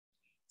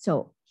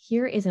So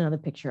here is another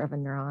picture of a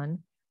neuron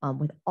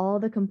with all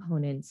the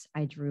components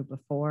I drew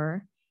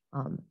before.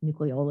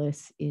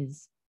 Nucleolus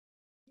is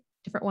a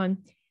different one,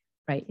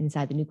 right,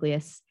 inside the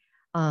nucleus.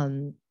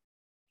 And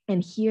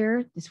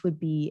here, this would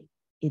be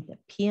in the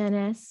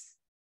PNS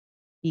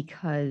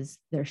because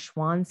they're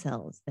Schwann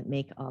cells that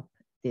make up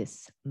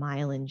this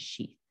myelin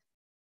sheath.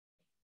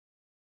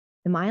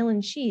 The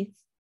myelin sheath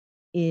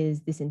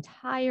is this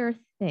entire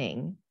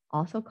thing,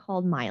 also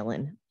called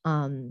myelin.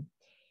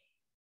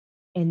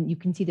 And you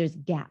can see there's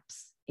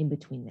gaps in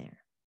between there,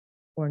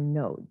 or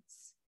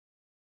nodes.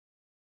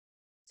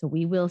 So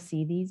we will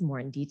see these more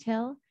in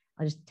detail.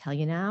 I'll just tell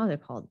you now, they're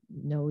called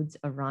nodes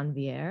of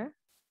Ranvier.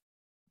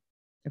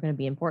 They're going to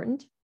be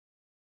important.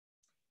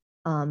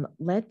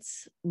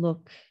 Let's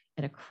look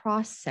at a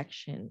cross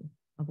section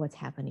of what's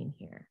happening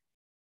here.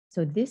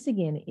 So this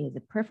again is a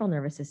peripheral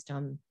nervous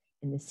system.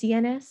 In the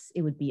CNS,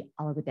 it would be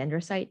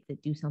oligodendrocytes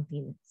that do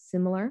something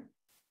similar.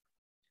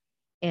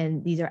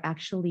 And these are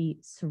actually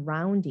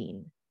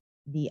surrounding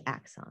the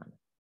axon.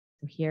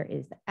 So here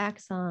is the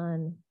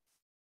axon.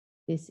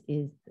 This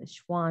is the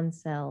Schwann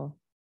cell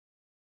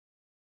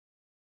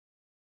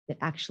that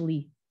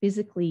actually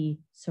physically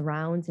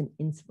surrounds and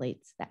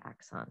insulates the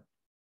axon.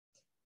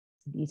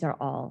 So these are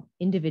all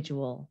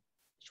individual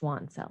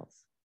Schwann cells.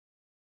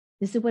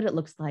 This is what it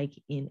looks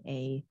like in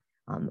a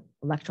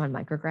electron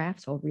micrograph,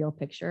 so a real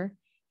picture.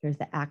 Here's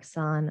the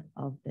axon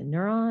of the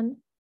neuron,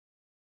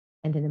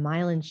 and then the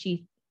myelin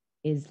sheath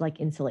is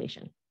like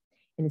insulation,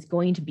 and it's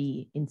going to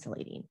be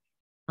insulating,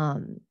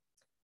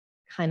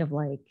 kind of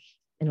like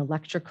an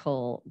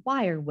electrical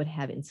wire would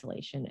have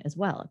insulation as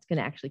well. It's going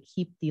to actually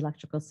keep the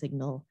electrical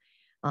signal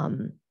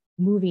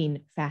moving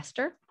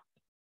faster.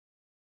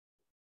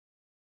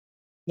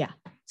 Yeah,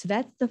 so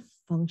that's the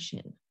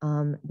function,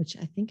 which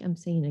I think I'm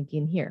saying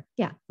again here.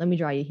 Yeah, let me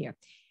draw you here.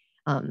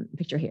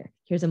 Picture here.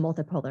 Here's a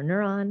multipolar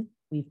neuron.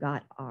 We've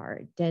got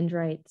our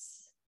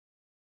dendrites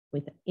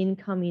with an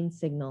incoming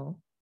signal.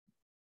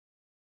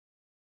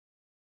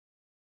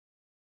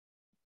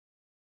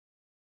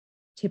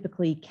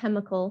 Typically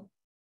chemical.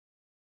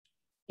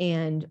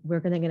 And we're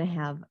going to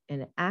have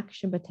an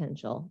action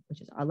potential,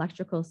 which is our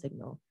electrical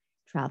signal,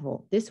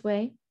 travel this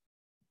way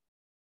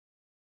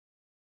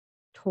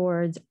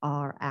towards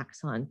our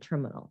axon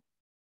terminal,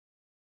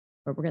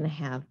 where we're going to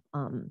have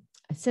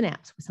a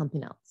synapse with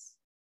something else.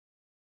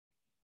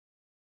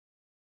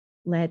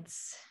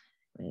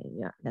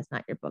 Yeah, that's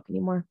not your book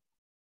anymore.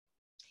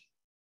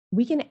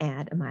 We can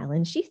add a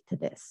myelin sheath to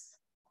this.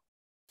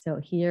 So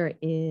here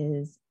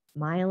is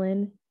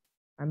myelin,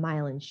 our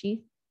myelin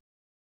sheath,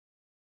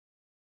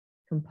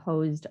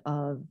 composed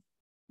of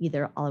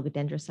either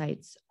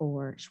oligodendrocytes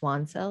or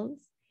Schwann cells.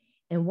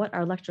 And what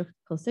our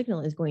electrical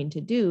signal is going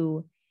to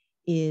do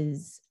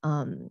is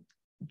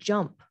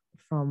jump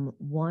from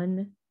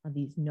one of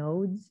these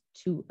nodes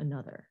to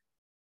another.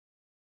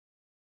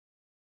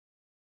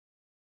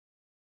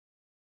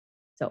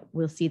 So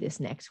we'll see this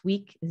next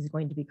week. This is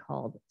going to be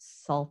called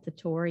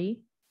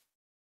saltatory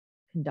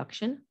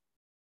conduction.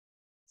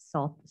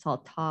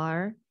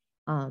 Saltar,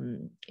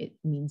 it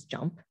means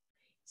jump.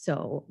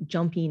 So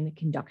jumping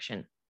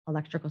conduction,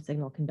 electrical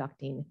signal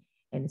conducting,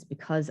 and it's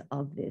because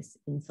of this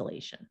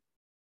insulation.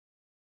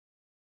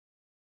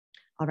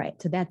 All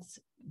right, so that's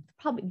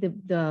probably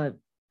the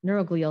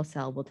neuroglial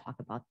cell we'll talk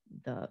about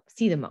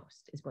see the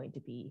most is going to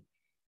be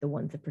the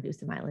ones that produce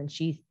the myelin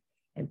sheath,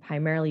 and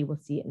primarily we'll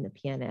see it in the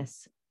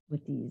PNS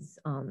with these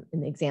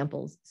in the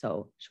examples.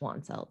 So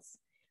Schwann cells,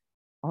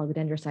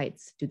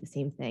 oligodendrocytes do the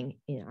same thing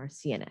in our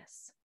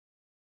CNS.